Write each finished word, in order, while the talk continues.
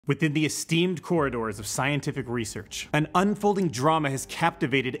Within the esteemed corridors of scientific research, an unfolding drama has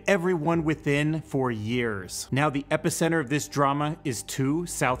captivated everyone within for years. Now the epicenter of this drama is two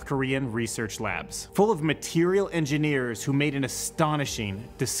South Korean research labs, full of material engineers who made an astonishing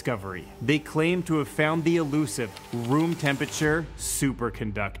discovery. They claim to have found the elusive room temperature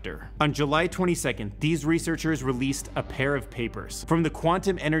superconductor. On July 22nd, these researchers released a pair of papers from the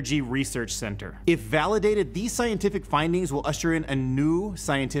Quantum Energy Research Center. If validated, these scientific findings will usher in a new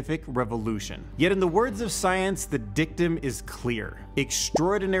scientific revolution. Yet in the words of science, the dictum is clear.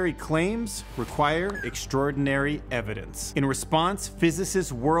 Extraordinary claims require extraordinary evidence. In response,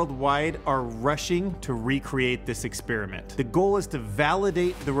 physicists worldwide are rushing to recreate this experiment. The goal is to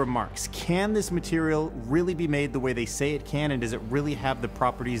validate the remarks. Can this material really be made the way they say it can, and does it really have the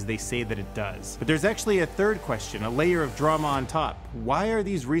properties they say that it does? But there's actually a third question, a layer of drama on top. Why are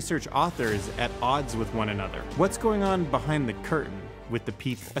these research authors at odds with one another? What's going on behind the curtain with the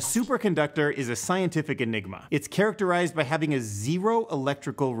people? A superconductor is a scientific enigma. It's characterized by having a zero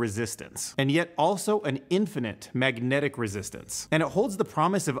electrical resistance, and yet also an infinite magnetic resistance. And it holds the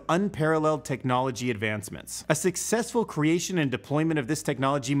promise of unparalleled technology advancements. A successful creation and deployment of this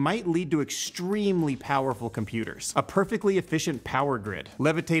technology might lead to extremely powerful computers, a perfectly efficient power grid,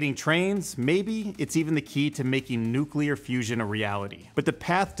 levitating trains, maybe it's even the key to making nuclear fusion a reality. But the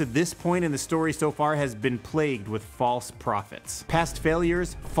path to this point in the story so far has been plagued with false prophets. Past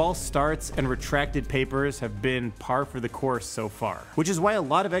failures, false starts, and retracted papers have been par for the course so far, which is why a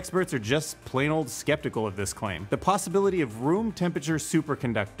lot of experts are just plain old skeptical of this claim. The possibility of room temperature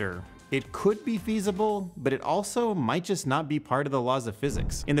superconductor, it could be feasible, but it also might just not be part of the laws of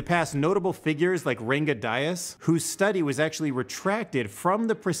physics. In the past, notable figures like Ranga Dias, whose study was actually retracted from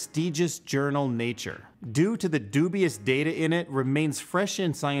the prestigious journal Nature, due to the dubious data in it, remains fresh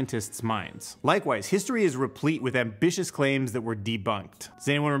in scientists' minds. Likewise, history is replete with ambitious claims that were debunked. Does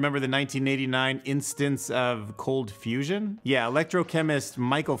anyone remember the 1989 instance of cold fusion? Yeah, electrochemist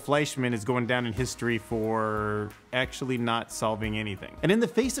Michael Fleischmann is going down in history for actually not solving anything. And in the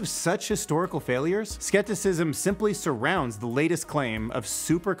face of such historical failures, skepticism simply surrounds the latest claim of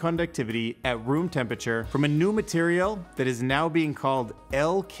superconductivity at room temperature from a new material that is now being called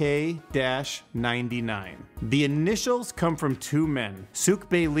LK-99. The initials come from two men,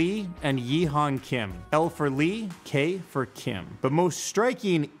 Suk-bae Lee and Yi-hong Kim. L for Lee, K for Kim. But most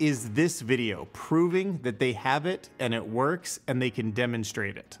striking is this video, proving that they have it and it works and they can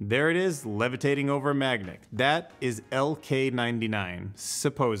demonstrate it. There it is, levitating over a magnet. That is LK-99,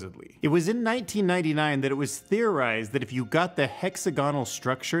 supposedly. It was in 1999 that it was theorized that if you got the hexagonal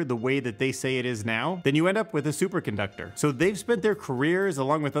structure the way that they say it is now, then you end up with a superconductor. So they've spent their careers,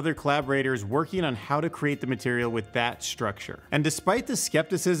 along with other collaborators, working on how to create the material with that structure. And despite the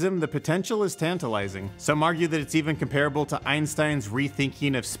skepticism, the potential is tantalizing. Some argue that it's even comparable to Einstein's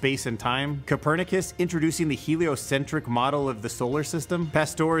rethinking of space and time, Copernicus introducing the heliocentric model of the solar system,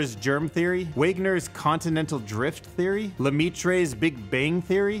 Pasteur's germ theory, Wegener's continental drift theory, Lemaitre's Big Bang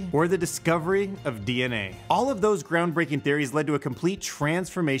theory, or the discovery of DNA. All of those groundbreaking theories led to a complete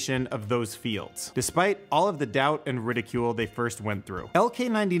transformation of those fields, despite all of the doubt and ridicule they first went through.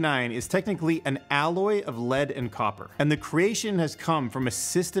 LK-99 is technically an alloy of lead and copper, and the creation has come from a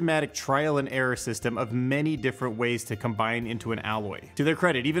systematic trial and error system of many different ways to combine into an alloy. To their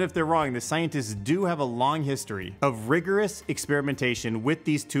credit, even if they're wrong, the scientists do have a long history of rigorous experimentation with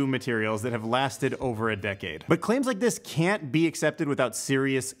these two materials that have lasted over a decade. But claims like this can't be accepted without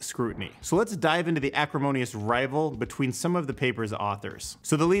serious scrutiny. So let's dive into the acrimonious rival between some of the paper's authors.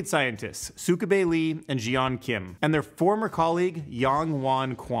 So the lead scientists, Suk-bae Lee and Ji-yeon Kim, and their former colleague,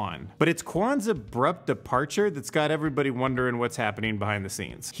 Young-Wan. But it's Kwan's abrupt departure that's got everybody wondering what's happening behind the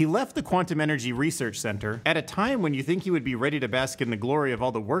scenes. He left the Quantum Energy Research Center at a time when you think he would be ready to bask in the glory of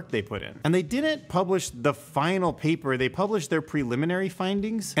all the work they put in. And they didn't publish the final paper, they published their preliminary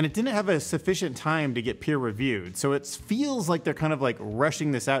findings, and it didn't have a sufficient time to get peer reviewed. So it feels like they're kind of like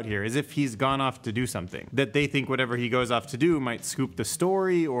rushing this out here, as if he's gone off to do something, that they think whatever he goes off to do might scoop the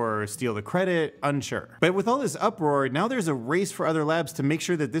story or steal the credit, unsure. But with all this uproar, now there's a race for other labs to make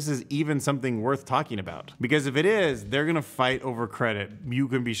sure that this is even something worth talking about. Because if it is, they're gonna fight over credit. You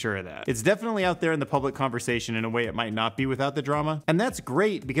can be sure of that. It's definitely out there in the public conversation in a way it might not be without the drama. And that's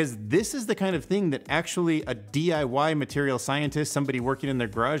great, because this is the kind of thing that actually a DIY material scientist, somebody working in their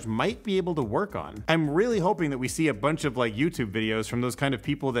garage, might be able to work on. I'm really hoping that we see a bunch of like YouTube videos from those kind of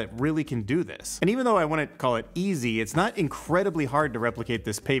people that really can do this. And even though I wouldn't call it easy, it's not incredibly hard to replicate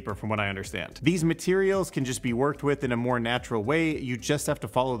this paper from what I understand. These materials can just be worked with in a more natural way. You just have to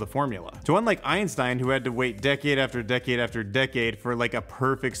follow the formula. So unlike Einstein, Einstein, who had to wait decade after decade after decade for like a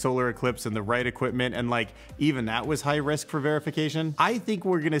perfect solar eclipse and the right equipment, and like even that was high risk for verification. I think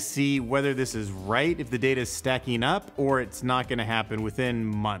we're gonna see whether this is right, if the data is stacking up, or it's not gonna happen within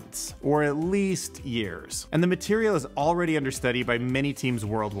months, or at least years. And the material is already under study by many teams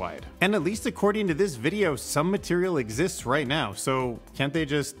worldwide. And at least according to this video, some material exists right now, so can't they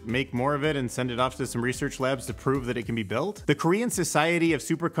just make more of it and send it off to some research labs to prove that it can be built? The Korean Society of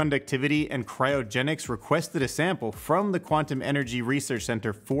Superconductivity and Cryogenics requested a sample from the Quantum Energy Research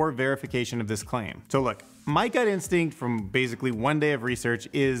Center for verification of this claim. So look, my gut instinct from basically one day of research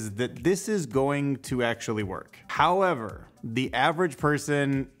is that this is going to actually work. However, the average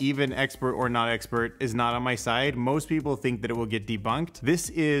person, even expert or not expert, is not on my side. Most people think that it will get debunked. This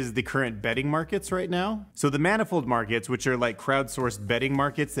is the current betting markets right now. So the manifold markets, which are like crowdsourced betting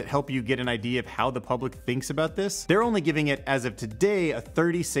markets that help you get an idea of how the public thinks about this, they're only giving it, as of today, a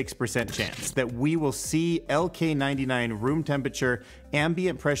 36% chance that we will see LK-99 room temperature,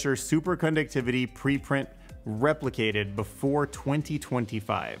 ambient pressure, superconductivity preprint replicated before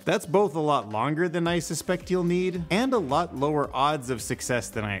 2025. That's both a lot longer than I suspect you'll need, and a lot lower odds of success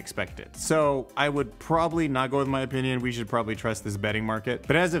than I expected. So I would probably not go with my opinion. We should probably trust this betting market.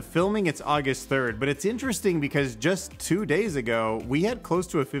 But as of filming, it's August 3rd. But it's interesting because just 2 days ago, we had close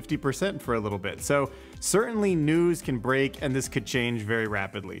to a 50% for a little bit. So certainly news can break and this could change very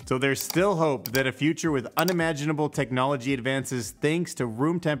rapidly. So there's still hope that a future with unimaginable technology advances thanks to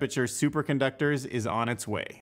room temperature superconductors is on its way.